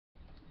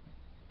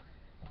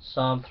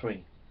Psalm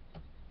 3.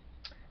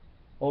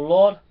 O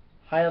Lord,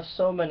 I have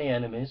so many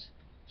enemies,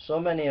 so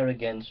many are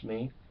against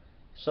me,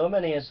 so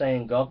many are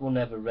saying God will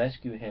never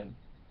rescue him.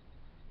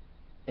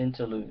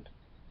 Interlude.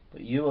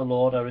 But you, O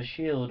Lord, are a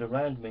shield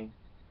around me.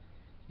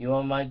 You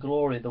are my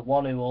glory, the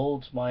one who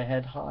holds my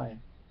head high.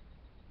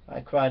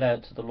 I cried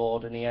out to the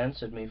Lord, and he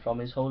answered me from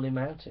his holy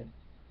mountain.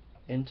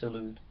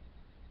 Interlude.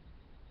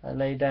 I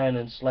lay down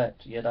and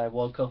slept, yet I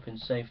woke up in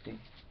safety.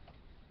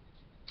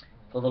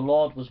 For the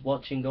Lord was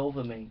watching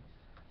over me.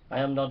 I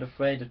am not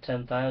afraid of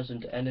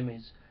 10,000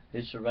 enemies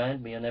who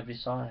surround me on every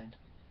side.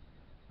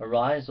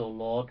 Arise, O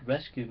Lord,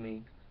 rescue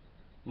me,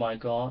 my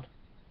God.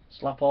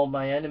 Slap all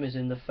my enemies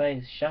in the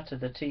face, shatter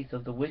the teeth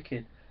of the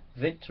wicked.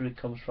 Victory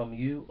comes from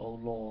you, O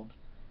Lord.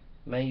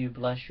 May you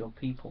bless your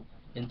people.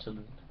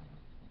 Interlude.